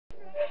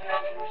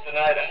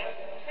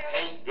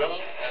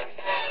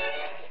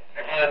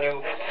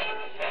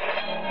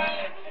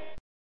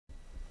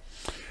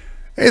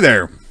Hey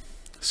there,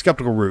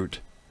 SkepticalRoot.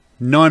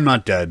 No, I'm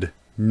not dead.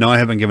 No, I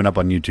haven't given up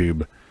on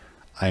YouTube.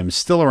 I am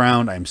still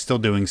around. I'm still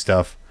doing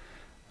stuff.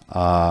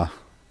 IRL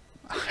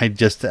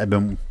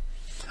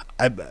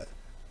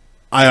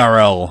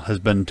has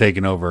been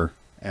taken over,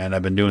 and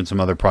I've been doing some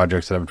other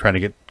projects that I've been trying to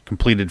get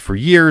completed for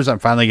years. I'm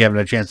finally having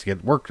a chance to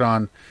get worked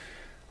on.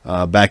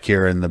 Back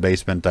here in the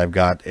basement, I've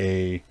got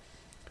a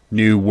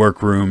new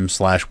workroom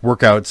 /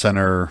 workout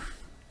center,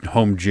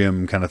 home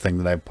gym kind of thing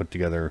that I've put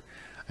together.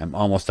 I'm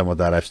almost done with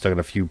that. I've still got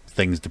a few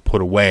things to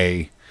put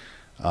away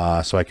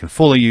so I can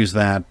fully use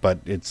that, but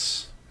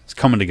it's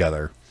coming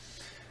together.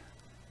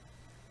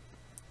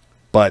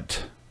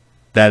 But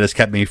that has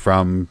kept me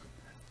from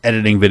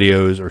editing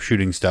videos or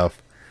shooting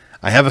stuff.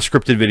 I have a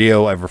scripted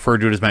video. I've referred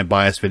to it as my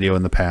bias video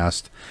in the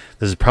past.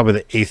 This is probably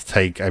the 8th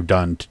take I've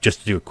done just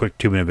to do a quick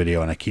 2-minute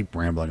video, and I keep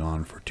rambling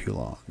on for too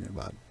long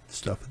about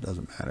stuff that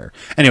doesn't matter.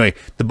 Anyway,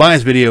 the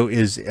bias video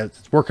it's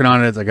working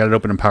on it. I got it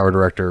open in Power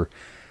Director.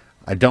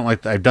 I've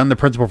done the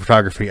principal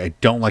photography. I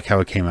don't like how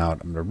it came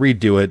out. I'm going to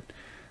redo it.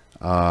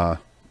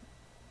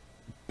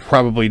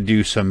 Probably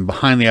do some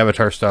behind the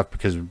avatar stuff,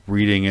 because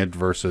reading it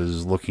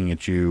versus looking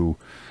at you,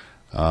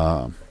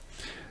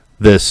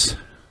 this,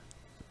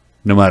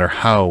 no matter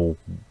how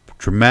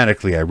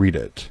dramatically I read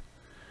it,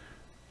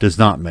 does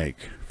not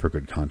make for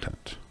good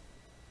content.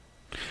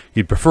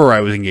 You'd prefer I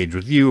was engaged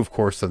with you, of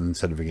course,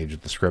 instead of engaged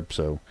with the script,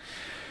 so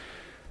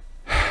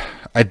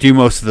I do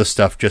most of this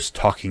stuff just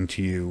talking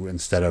to you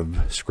instead of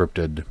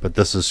scripted, but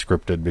this is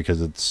scripted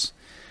because it's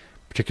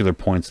particular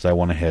points that I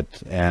want to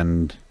hit,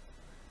 and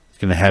it's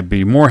going to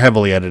be more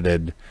heavily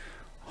edited.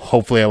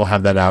 Hopefully I will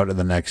have that out in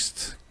the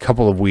next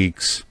couple of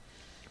weeks,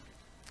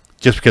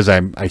 just because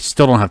I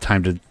still don't have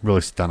time to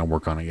really sit down and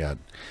work on it yet.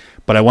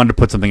 But I wanted to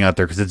put something out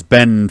there because it's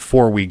been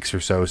 4 weeks or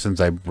so since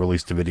I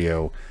released a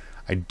video.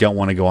 I don't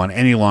want to go on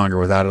any longer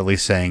without at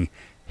least saying,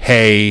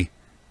 hey,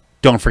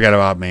 don't forget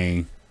about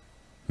me.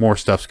 More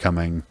stuff's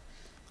coming.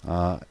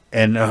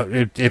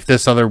 If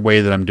this other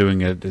way that I'm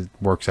doing it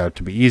works out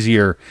to be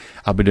easier,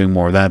 I'll be doing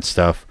more of that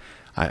stuff.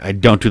 I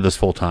don't do this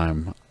full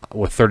time.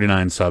 With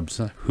 39 subs,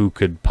 who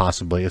could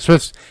possibly?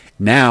 Especially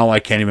now, I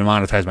can't even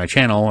monetize my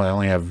channel. I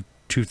only have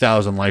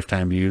 2,000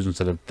 lifetime views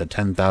instead of the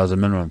 10,000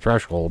 minimum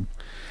threshold.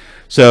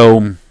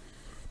 So,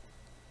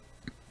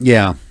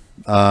 yeah,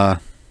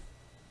 that's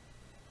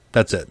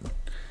it.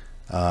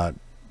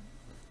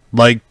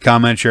 Like,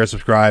 comment, share,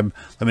 subscribe.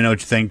 Let me know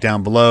what you think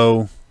down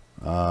below.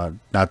 Not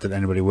that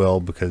anybody will,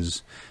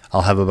 because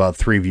I'll have about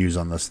 3 views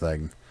on this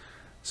thing.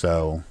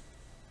 So,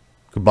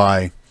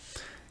 goodbye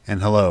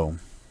and hello,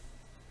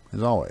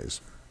 as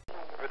always.